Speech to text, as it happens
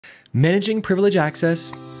Managing privilege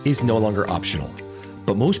access is no longer optional,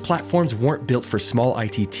 but most platforms weren't built for small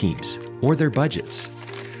IT teams or their budgets.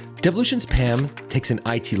 Devolutions PAM takes an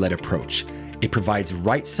IT-led approach. It provides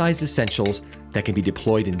right-sized essentials that can be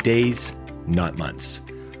deployed in days, not months.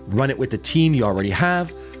 Run it with the team you already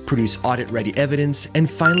have, produce audit-ready evidence, and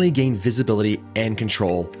finally gain visibility and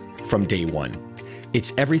control from day one.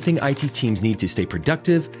 It's everything IT teams need to stay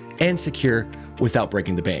productive and secure without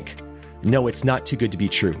breaking the bank. No, it's not too good to be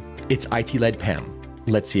true. It's IT-led PAM.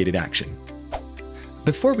 Let's see it in action.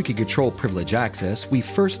 Before we can control privilege access, we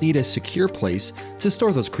first need a secure place to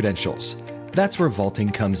store those credentials. That's where vaulting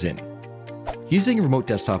comes in. Using Remote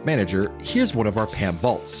Desktop Manager, here's one of our PAM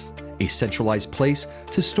vaults, a centralized place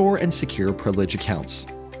to store and secure privilege accounts.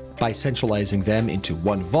 By centralizing them into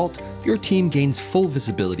one vault, your team gains full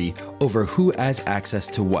visibility over who has access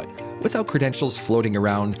to what, without credentials floating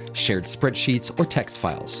around shared spreadsheets or text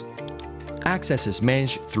files. Access is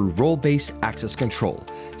managed through role-based access control,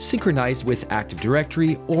 synchronized with Active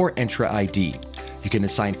Directory or Entra ID. You can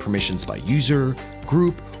assign permissions by user,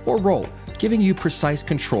 group, or role, giving you precise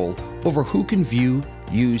control over who can view,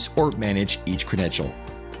 use, or manage each credential.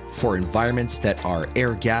 For environments that are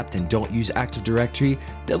air-gapped and don't use Active Directory,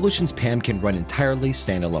 Devolutions PAM can run entirely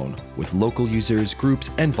standalone, with local users, groups,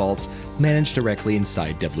 and vaults managed directly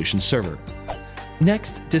inside Devolutions Server.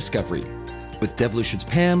 Next, discovery. With Devolutions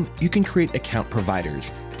PAM, you can create account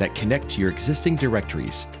providers that connect to your existing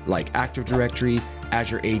directories, like Active Directory,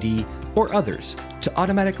 Azure AD, or others, to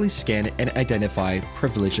automatically scan and identify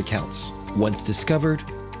privileged accounts. Once discovered,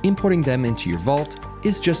 importing them into your vault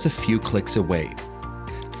is just a few clicks away.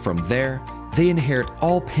 From there, they inherit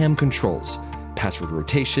all PAM controls, password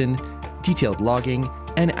rotation, detailed logging,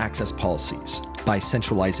 and access policies. By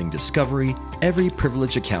centralizing discovery, every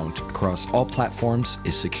privileged account across all platforms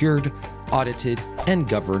is secured, audited, and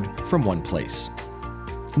governed from one place.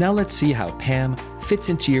 Now let's see how PAM fits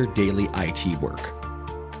into your daily IT work.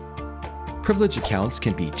 Privilege accounts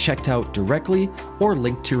can be checked out directly or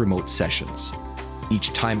linked to remote sessions.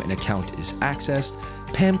 Each time an account is accessed,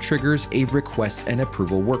 PAM triggers a request and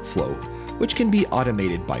approval workflow, which can be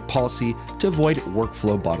automated by policy to avoid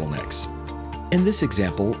workflow bottlenecks. In this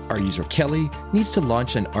example, our user Kelly needs to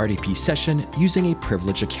launch an RDP session using a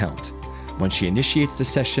privilege account. When she initiates the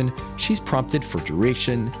session, she's prompted for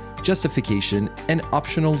duration, justification, and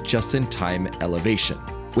optional just-in-time elevation,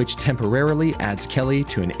 which temporarily adds Kelly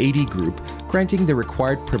to an AD group, granting the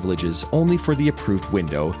required privileges only for the approved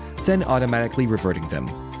window, then automatically reverting them.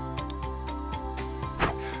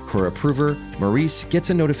 Her approver, Maurice, gets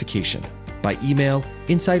a notification by email,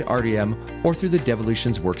 inside RDM, or through the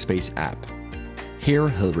Devolutions Workspace app. Here,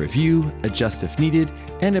 he'll review, adjust if needed,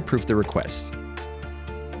 and approve the request.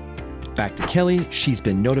 Back to Kelly, she's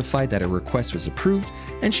been notified that a request was approved,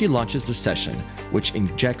 and she launches the session, which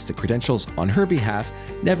injects the credentials on her behalf,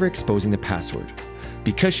 never exposing the password.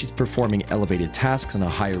 Because she's performing elevated tasks on a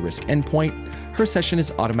higher risk endpoint, her session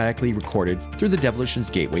is automatically recorded through the Devolutions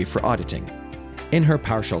Gateway for auditing. In her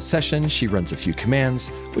PowerShell session, she runs a few commands,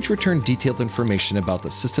 which return detailed information about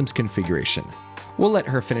the system's configuration. We'll let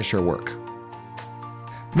her finish her work.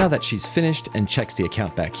 Now that she's finished and checks the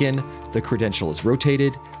account back in, the credential is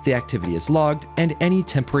rotated, the activity is logged, and any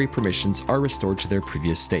temporary permissions are restored to their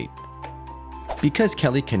previous state. Because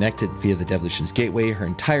Kelly connected via the Devolutions Gateway, her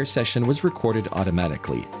entire session was recorded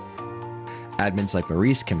automatically. Admins like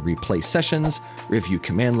Maurice can replay sessions, review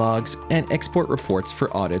command logs, and export reports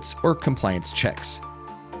for audits or compliance checks.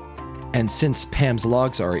 And since PAM's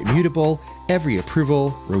logs are immutable, every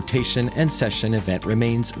approval, rotation, and session event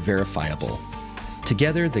remains verifiable.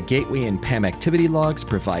 Together, the Gateway and PAM activity logs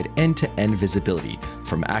provide end-to-end visibility,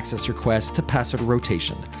 from access requests to password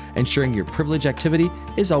rotation, ensuring your privilege activity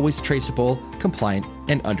is always traceable, compliant,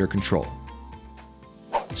 and under control.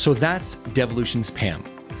 So that's Devolutions PAM.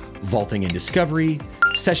 Vaulting and discovery,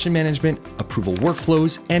 session management, approval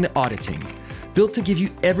workflows, and auditing, built to give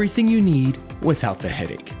you everything you need without the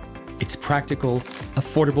headache. It's practical,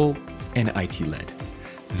 affordable, and IT-led.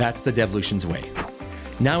 That's the Devolutions way.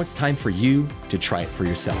 Now it's time for you to try it for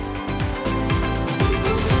yourself.